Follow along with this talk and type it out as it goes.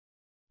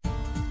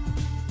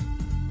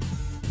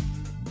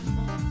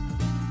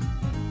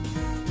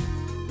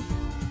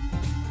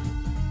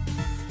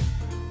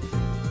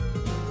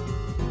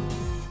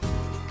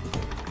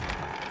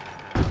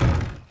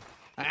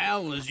How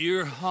was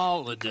your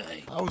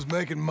holiday? I was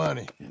making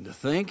money. And to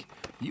think,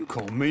 you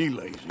call me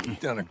lazy.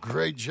 You've done a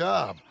great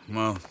job.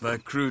 Well,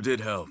 that crew did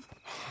help.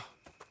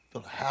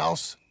 Built a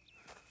house,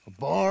 a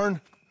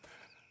barn.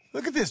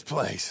 Look at this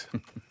place.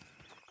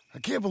 I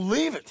can't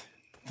believe it.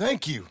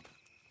 Thank you.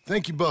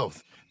 Thank you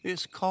both.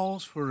 This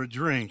calls for a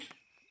drink.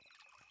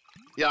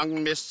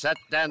 Young miss at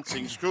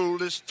dancing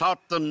school is taught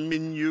the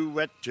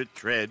minuet to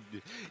tread.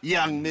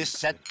 Young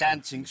miss at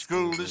dancing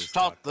school is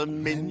taught the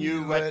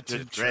minuet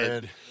to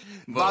tread.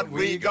 But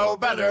we go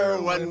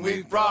better when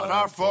we've brought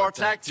our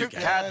four-tack to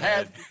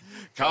Cathead.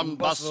 Come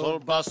bustle,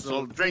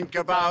 bustle, drink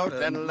about,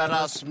 and let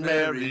us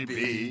merry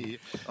be.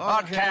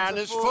 Our can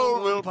is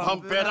full, we'll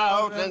pump it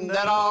out, and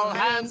then all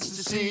hands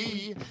to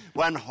sea.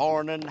 When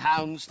horn and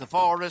hounds the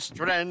forest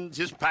rend,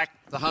 his pack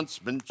the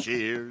huntsman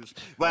cheers.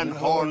 When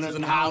horn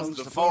and hounds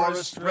the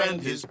forest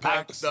rend, his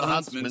pack the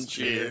huntsman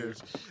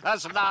cheers.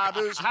 As loud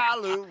as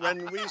halloo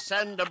when we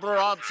send a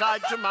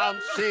broadside to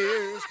Mount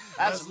Sears.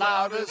 As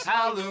loud as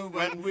halloo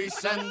when we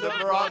send a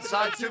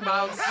broadside to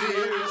Mount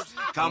Sears.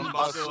 Come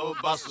bustle,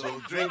 bustle,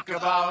 drink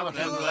about,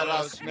 and let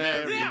us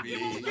merry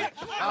be.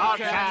 Our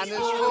can is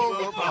full,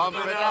 we'll pump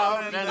it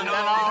out, and then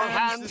all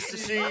hands to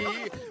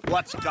sea.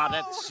 What's got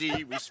at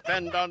sea we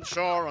spend on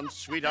shore on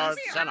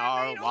sweethearts and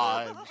our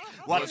wives.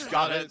 What's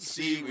got at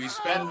sea we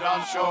spend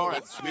on shore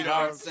at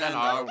sweethearts and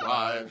our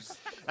wives.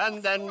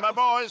 And then my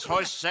boys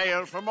hoist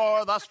sail for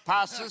more, thus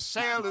passes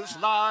sailors'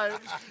 lives.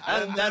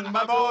 And then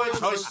my boys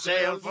hoist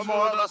sail for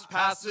more, thus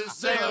passes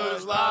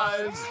sailors'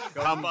 lives.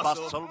 Come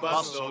bustle,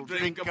 bustle,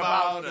 drink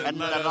about, and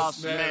let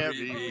us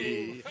merry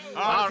be.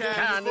 Our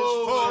can is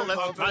full,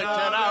 let's fight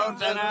it out,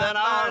 and then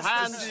our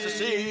hands to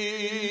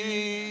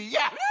sea.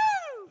 Yeah!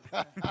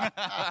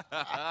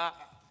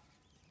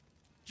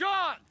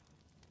 John!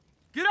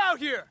 Get out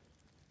here!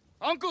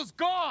 Uncle's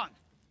gone!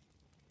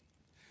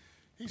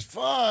 He's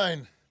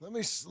fine. Let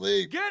me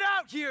sleep. Get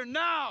out here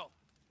now!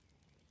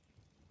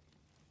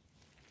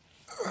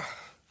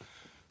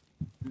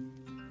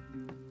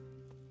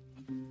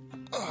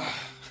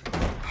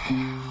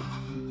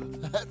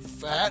 That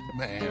fat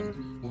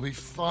man will be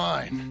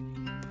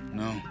fine.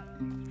 No,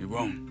 he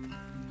won't.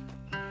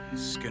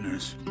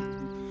 Skinner's.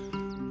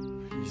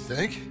 You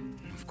think?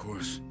 Of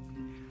course.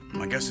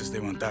 My guess is they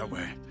went that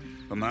way.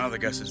 But my other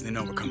guess is they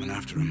know we're coming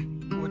after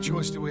him. What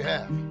choice do we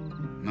have?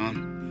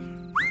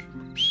 None.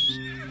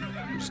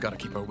 We just gotta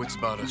keep our wits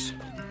about us.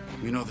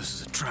 We know this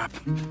is a trap.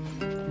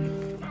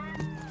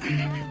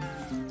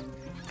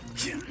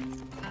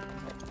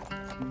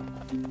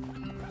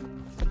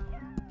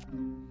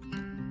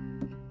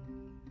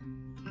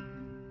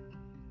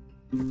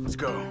 Let's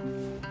go.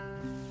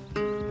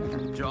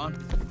 John?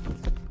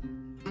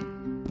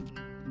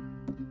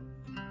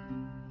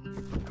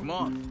 Come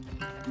on.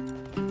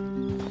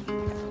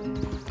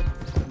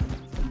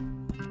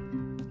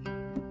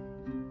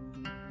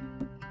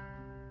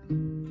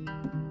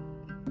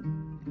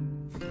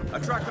 I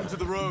tracked them to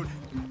the road.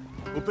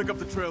 We'll pick up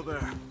the trail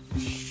there.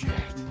 Shit.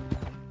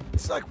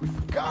 It's like we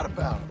forgot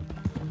about him.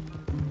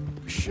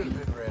 We should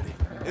have been ready.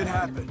 It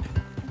happened.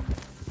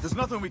 There's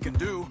nothing we can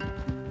do,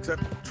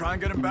 except try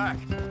and get him back.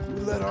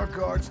 We let our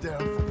guards down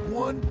for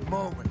one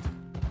moment.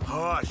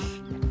 Hush.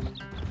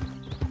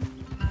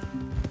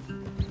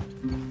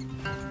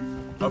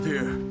 Up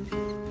here.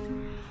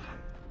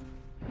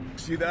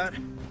 See that?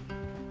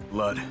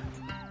 Blood.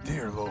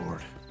 Dear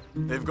Lord.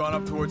 They've gone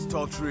up towards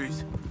tall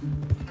trees.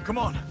 Come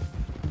on.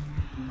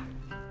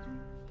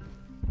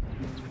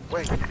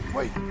 Wait.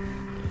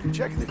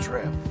 Checking the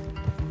trail.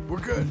 We're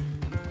good.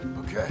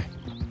 Okay.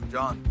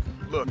 John,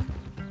 look.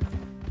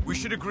 We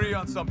should agree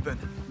on something.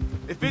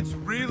 If it's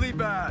really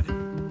bad,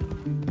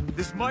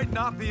 this might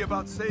not be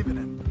about saving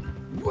him.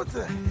 What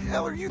the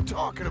hell are you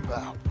talking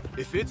about?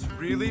 If it's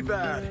really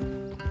bad,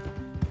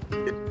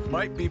 it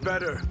might be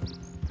better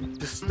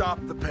to stop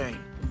the pain.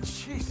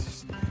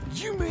 Jesus,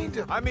 you mean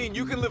to... I mean,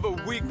 you can live a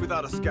week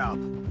without a scalp,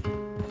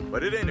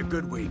 but it ain't a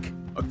good week.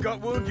 A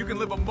gut wound, you can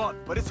live a month,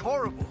 but it's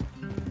horrible.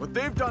 What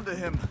they've done to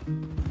him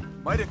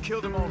might have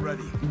killed him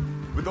already,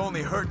 with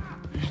only hurt.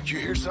 Did you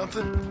hear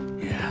something?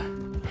 Yeah.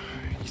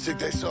 You think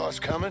they saw us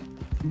coming?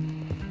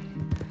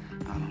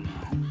 I don't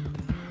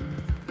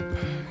know.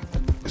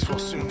 Guess we'll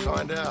soon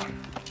find out.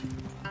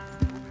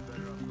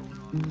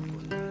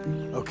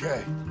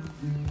 Okay.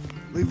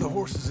 Leave the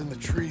horses in the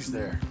trees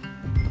there.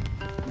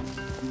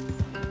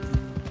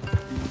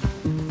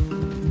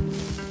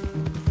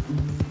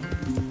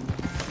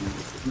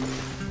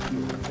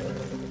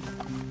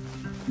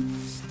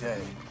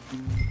 Stay.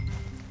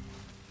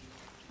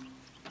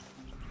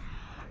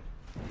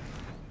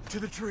 To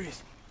the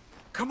trees.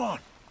 Come on.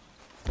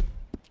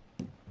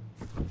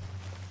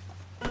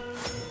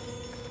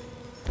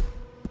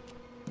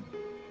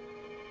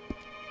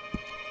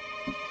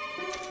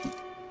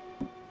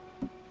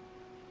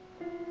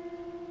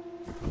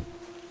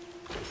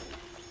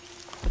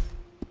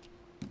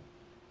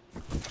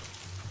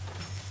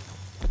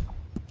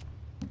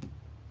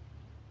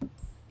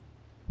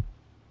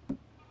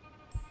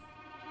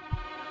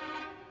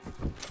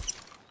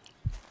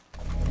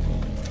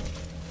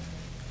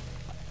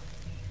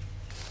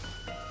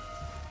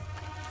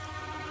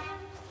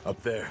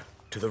 Up there,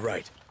 to the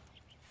right.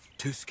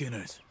 2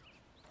 Skinners.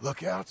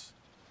 Lookouts?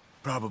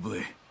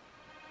 Probably.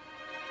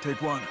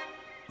 Take one.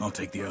 I'll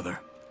take the other.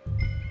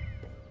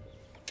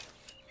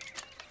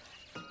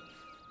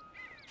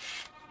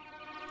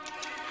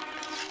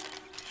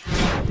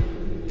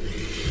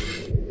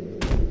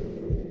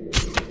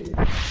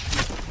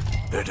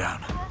 They're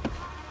down.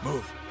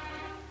 Move.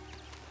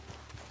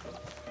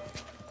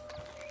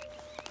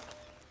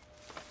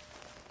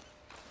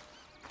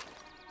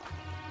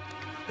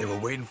 They were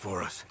waiting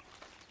for us.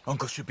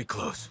 Uncle should be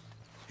close.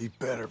 He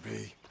better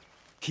be.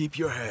 Keep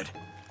your head.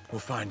 We'll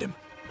find him.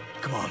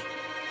 Come on.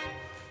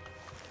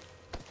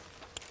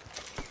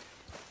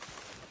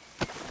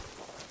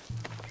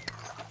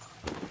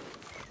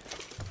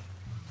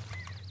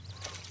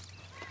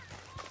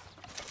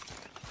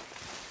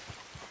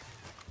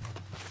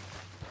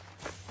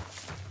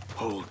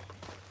 Hold.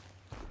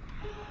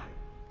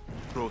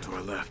 Roll to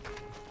our left.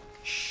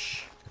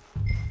 Shh.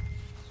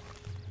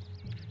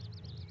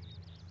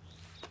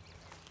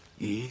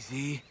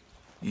 Easy.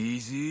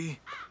 Easy.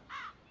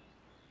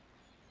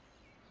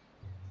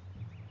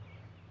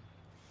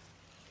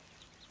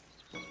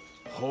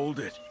 Hold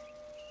it.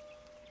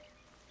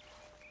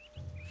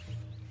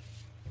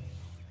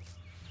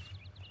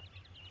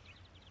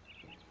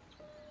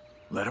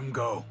 Let him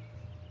go.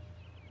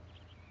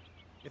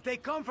 If they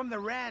come from the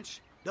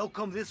ranch, they'll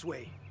come this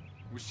way.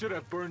 We should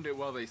have burned it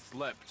while they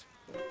slept.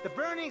 The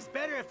burning's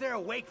better if they're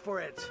awake for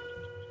it.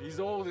 He's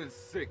old and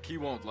sick. He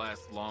won't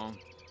last long.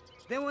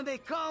 Then when they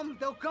come,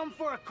 they'll come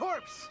for a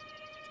corpse.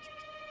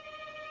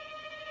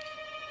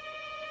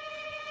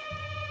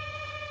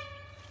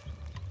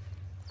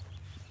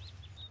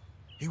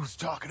 He was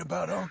talking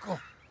about Uncle.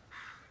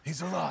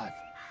 He's alive.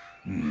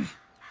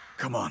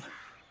 Come on.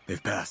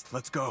 They've passed.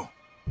 Let's go.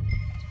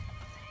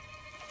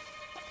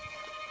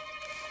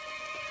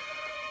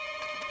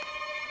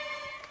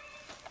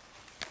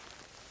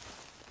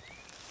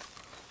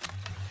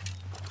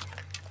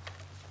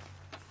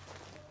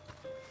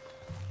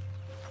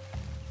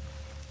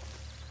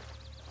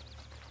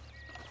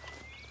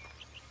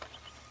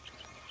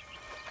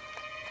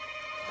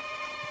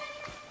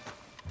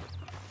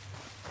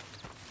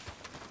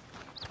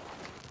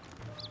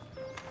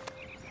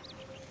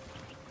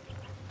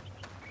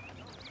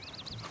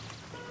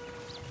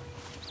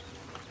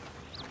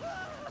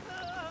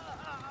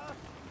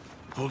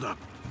 Hold up.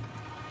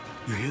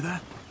 You hear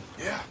that?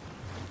 Yeah.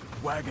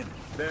 Wagon.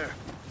 There.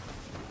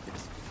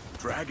 It's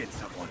dragging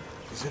someone.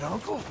 Is it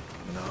Uncle?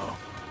 No.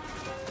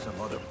 Some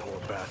other poor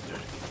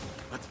bastard.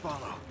 Let's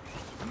follow.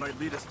 It might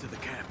lead us to the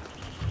camp.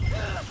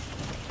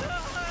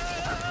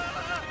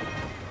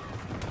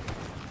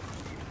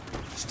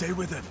 Stay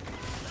with him.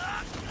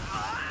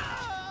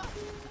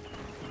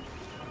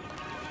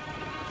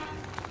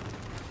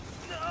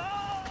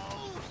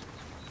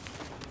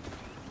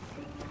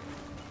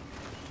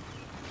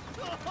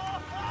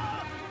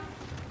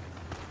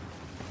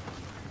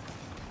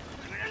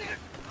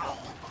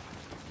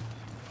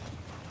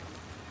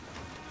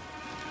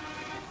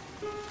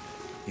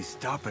 He's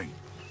stopping.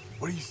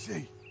 What do you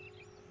see?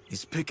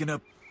 He's picking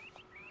up...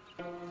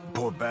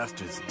 Poor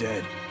bastard's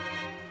dead.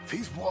 If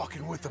he's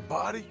walking with the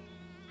body,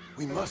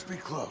 we must be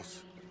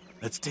close.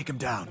 Let's take him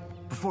down,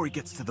 before he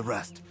gets to the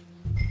rest.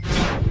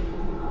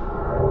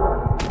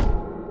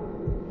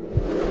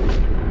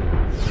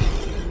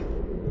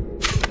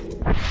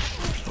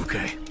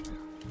 Okay,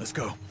 let's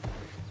go.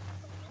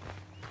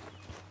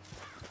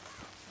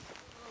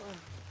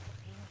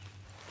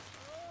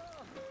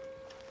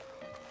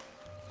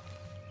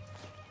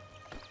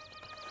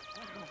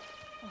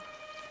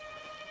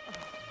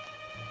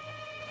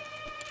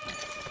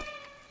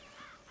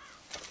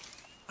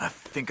 I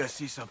think I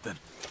see something.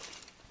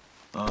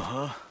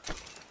 Uh-huh.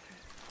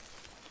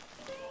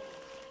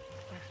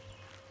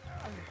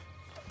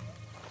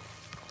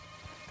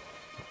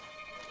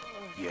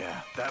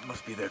 Yeah, that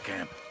must be their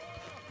camp.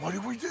 What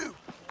do we do?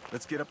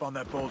 Let's get up on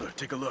that boulder,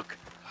 take a look.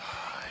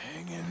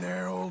 Hang in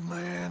there, old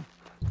man.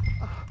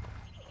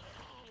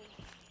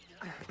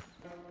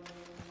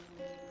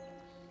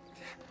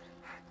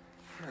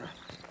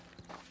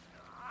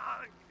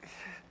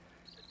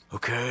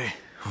 Okay,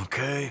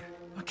 okay.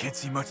 I can't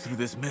see much through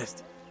this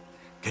mist.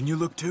 Can you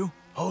look too?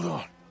 Hold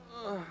on.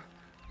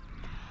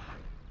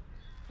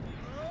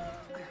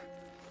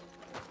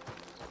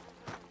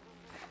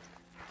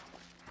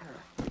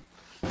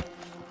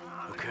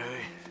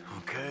 Okay,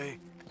 okay.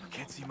 I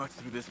can't see much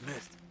through this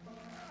mist.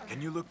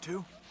 Can you look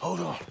too? Hold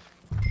on.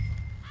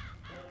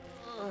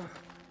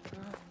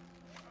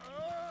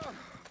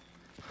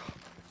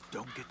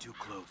 Don't get too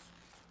close.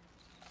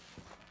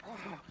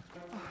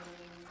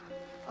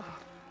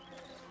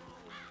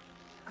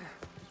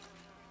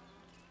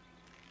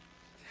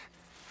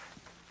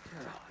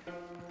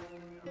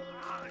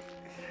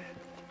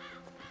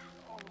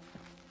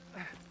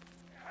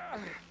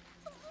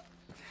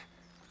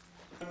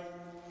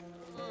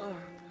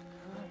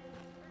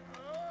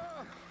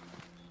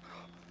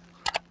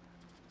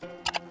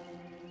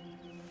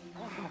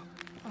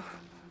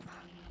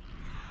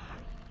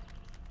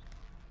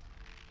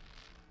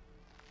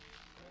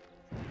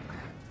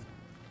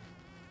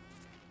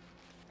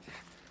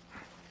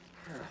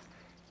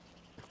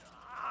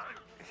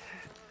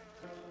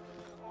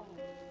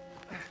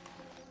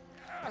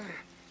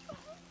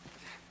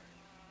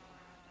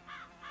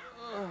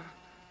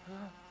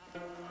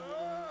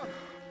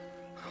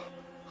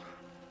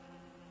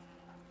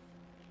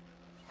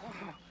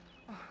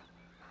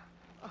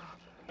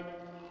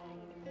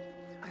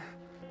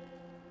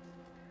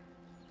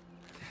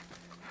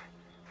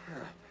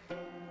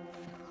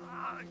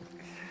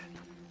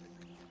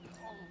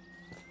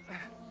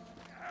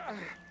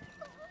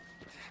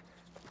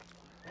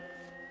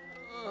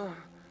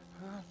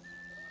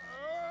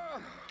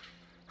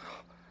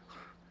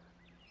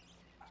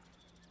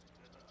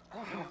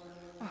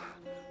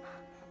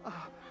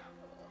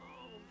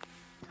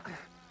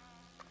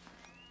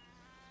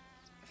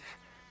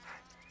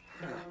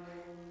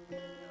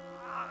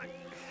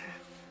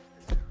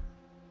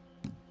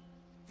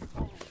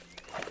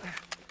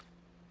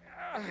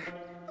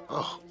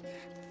 Oh.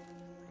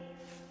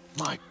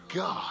 My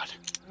God.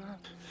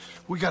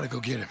 We gotta go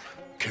get him.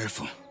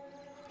 Careful.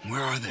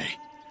 Where are they?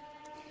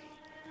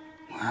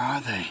 Where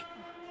are they?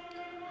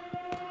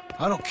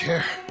 I don't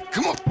care.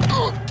 Come on.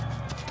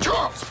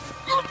 Charles!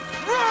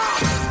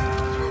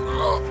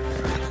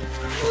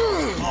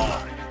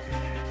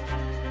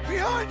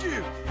 Behind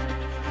you!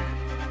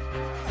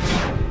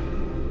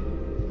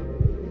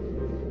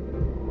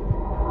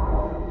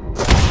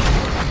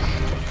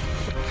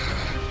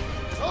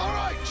 All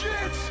right,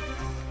 kids!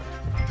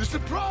 The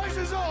surprise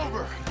is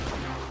over!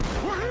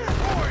 We're here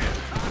for you!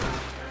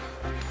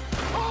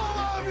 All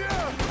of you!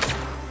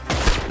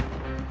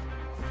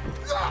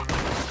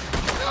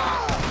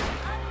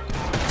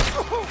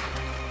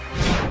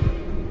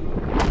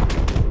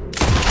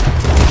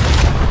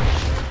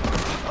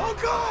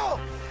 Uncle!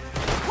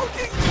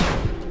 Looking!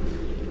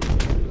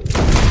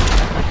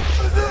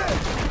 What is it?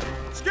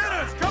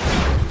 Skinners, come on!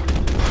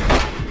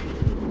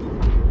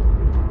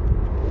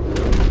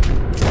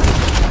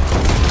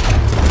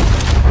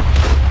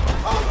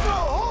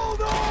 Uncle,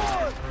 hold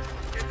on!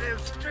 Get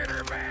this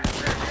Skinner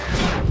bastard!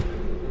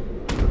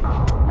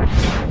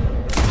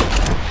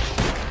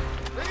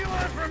 What do you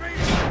want from me?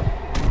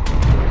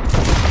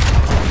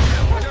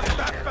 Just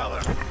that fella.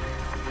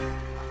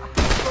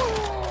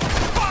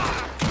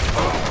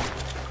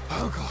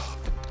 Uncle.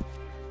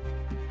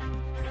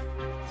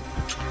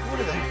 What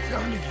have they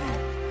done to you?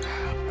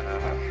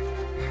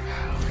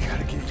 We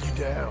gotta get you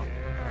down.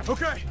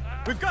 Okay,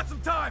 we've got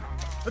some time.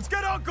 Let's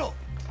get Uncle.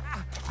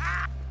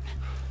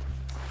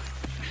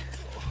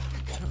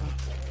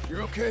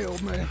 You're okay,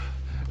 old man.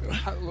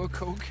 I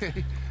look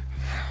okay.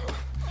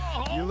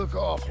 You look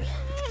awful.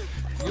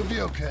 You'll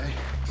be okay.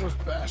 Those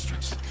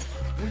bastards.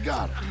 We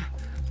got him.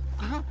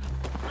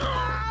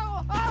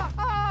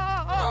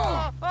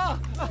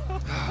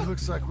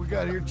 Looks like we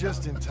got here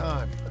just in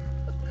time.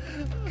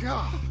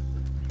 God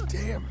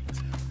damn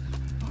it.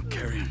 I'll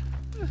carry him.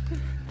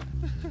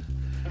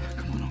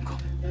 Come on, Uncle.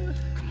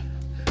 Come on.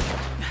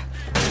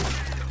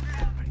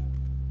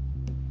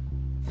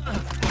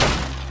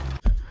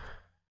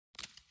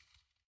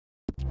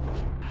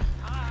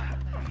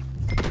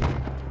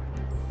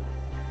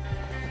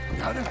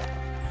 Got him?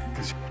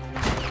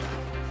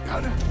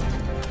 Got him?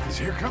 'Cause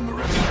here come the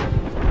rest.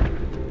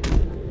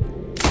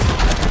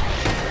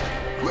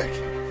 Quick!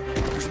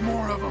 There's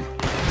more of them.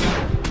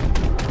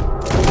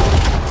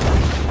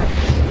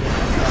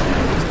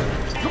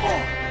 Come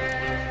on!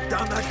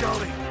 Down that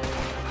gully.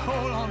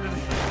 Hold on to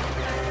me.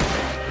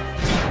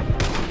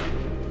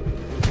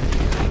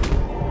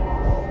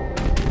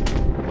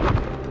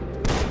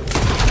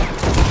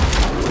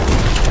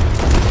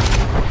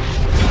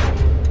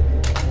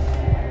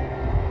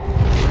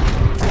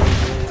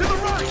 To the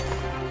right!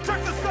 Check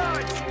the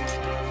sides!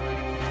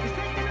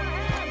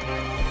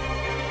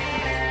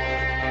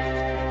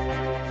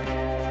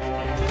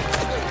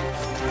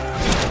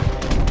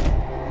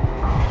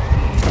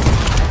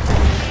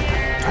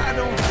 I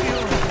don't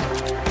feel it.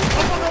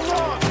 Up on the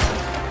lawn!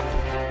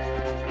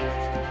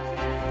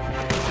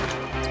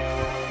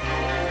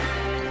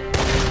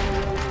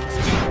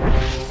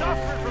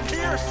 Suffer from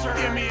here, sir!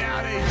 Get me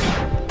out of here!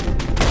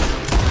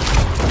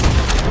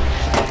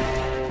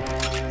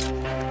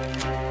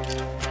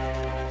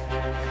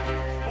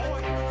 Boy,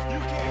 you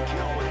can't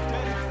kill what's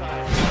dead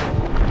inside.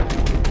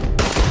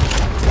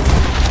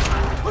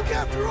 Look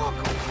after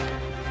Uncle!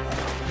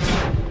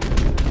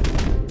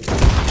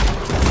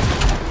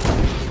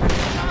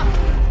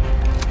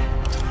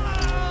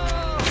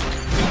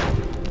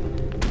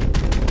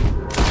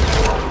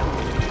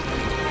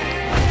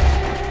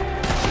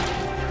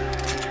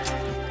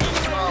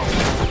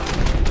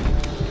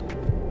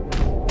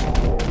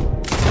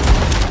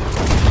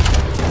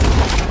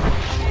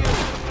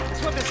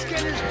 That's what the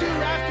Skinners do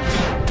after.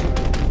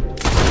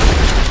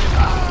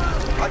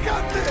 I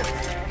got this!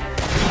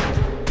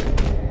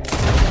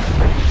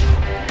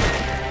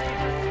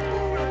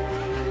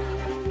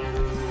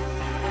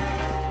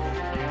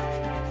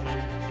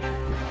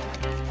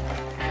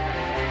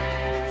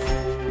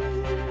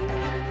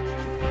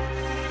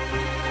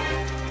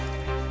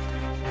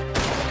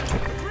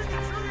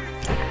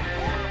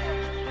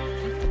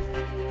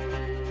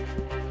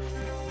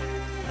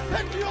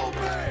 Take the old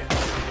man!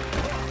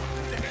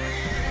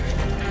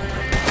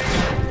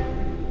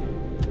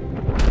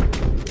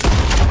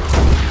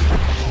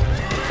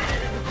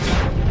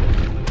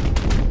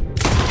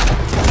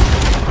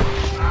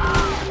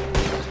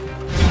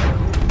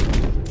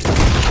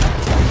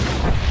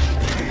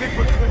 I think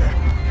we're clear.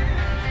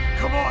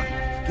 Come on,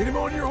 get him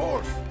on your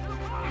horse.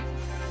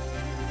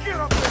 Get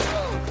up there.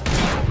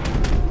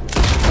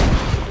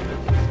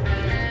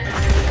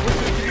 What's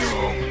the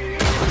deal?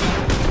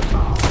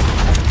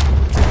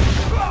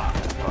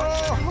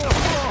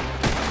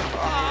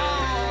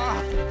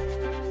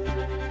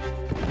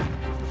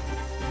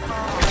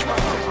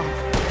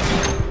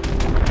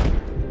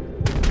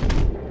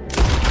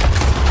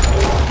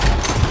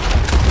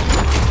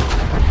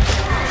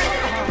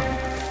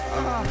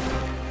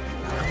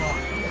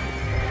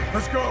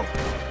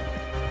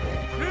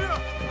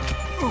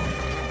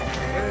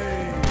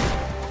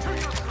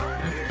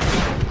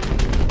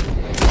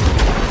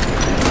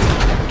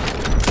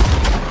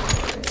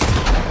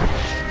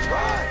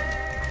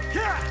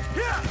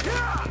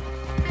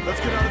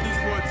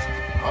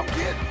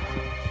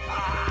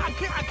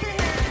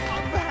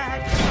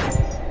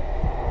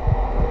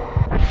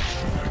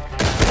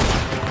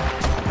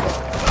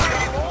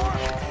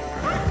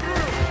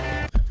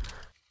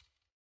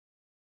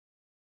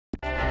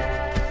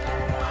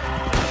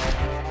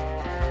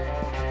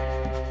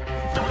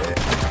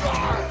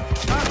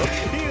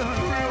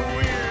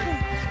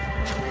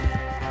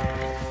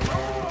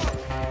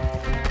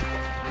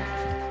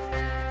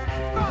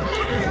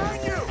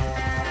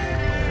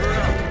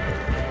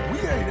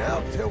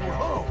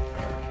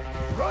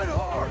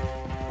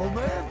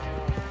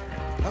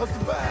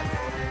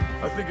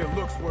 think it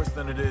looks worse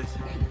than it is.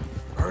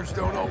 Burns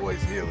don't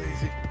always heal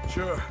easy.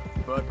 Sure,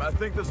 but I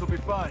think this will be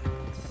fine.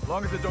 As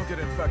long as it don't get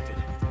infected.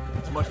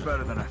 It's much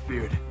better than I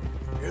feared.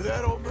 Hear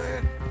that, old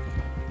man?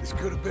 This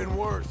could have been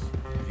worse.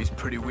 He's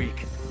pretty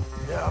weak.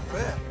 Yeah, I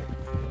bet.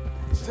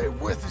 Stay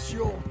with us,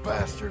 you old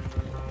bastard.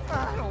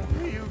 I don't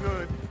feel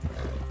good.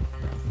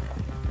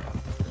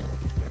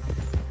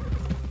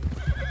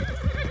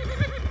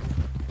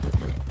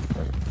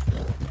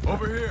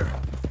 Over here.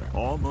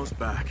 Almost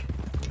back.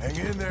 Hang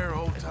in there,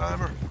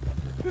 old-timer.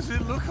 Does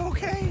it look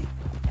okay?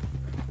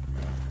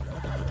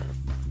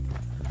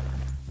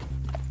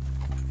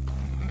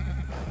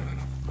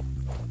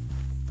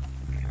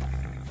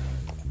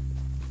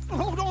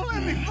 Oh, don't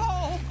let me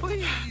fall,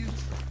 please.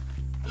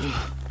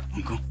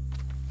 Uncle?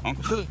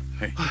 Uncle?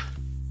 Hey.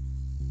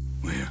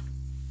 We're here.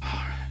 All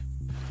right.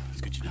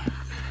 Let's get you down.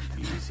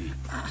 Easy.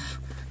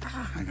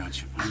 I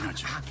got you. I got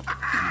you.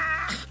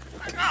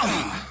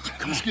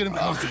 Let's get him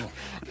comfortable.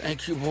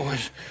 Thank you,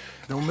 boys.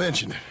 Don't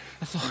mention it.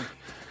 I thought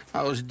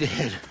I was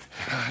dead.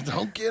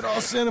 Don't get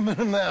all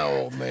sentimental now,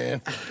 old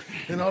man.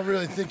 Then I'll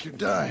really think you're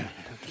dying.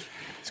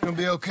 It's gonna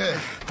be okay.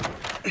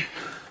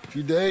 A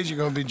few days, you're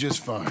gonna be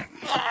just fine.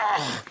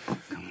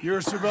 You're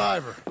a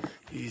survivor.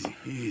 Easy,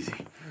 easy.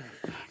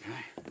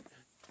 Okay.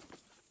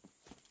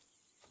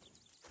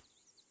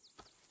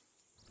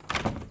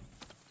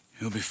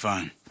 He'll be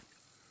fine.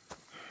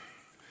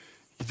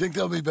 You think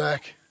they'll be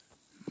back?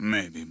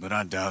 Maybe, but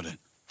I doubt it.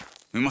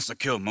 We must have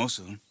killed most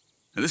of them.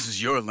 Now, this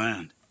is your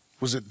land.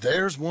 Was it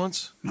theirs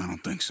once? I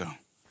don't think so.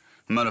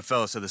 I met a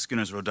fella said the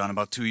Skinners rode down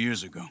about 2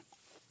 years ago.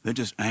 They're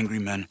just angry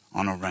men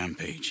on a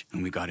rampage,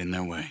 and we got in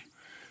their way.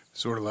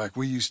 Sort of like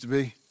we used to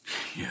be.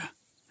 Yeah,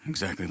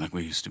 exactly like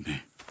we used to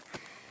be.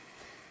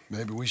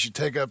 Maybe we should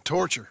take up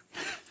torture.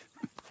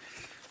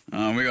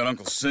 We got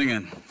Uncle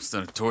singing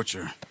instead of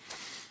torture.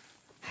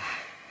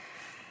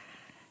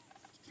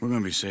 We're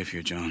gonna be safe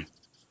here, John.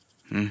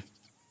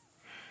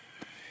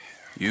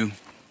 You,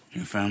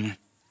 your family,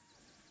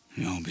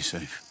 you'll all be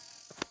safe.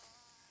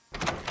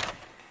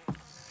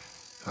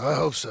 I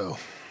hope so.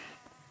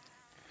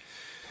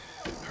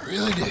 I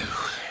really do.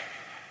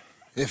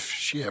 If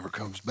she ever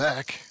comes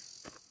back.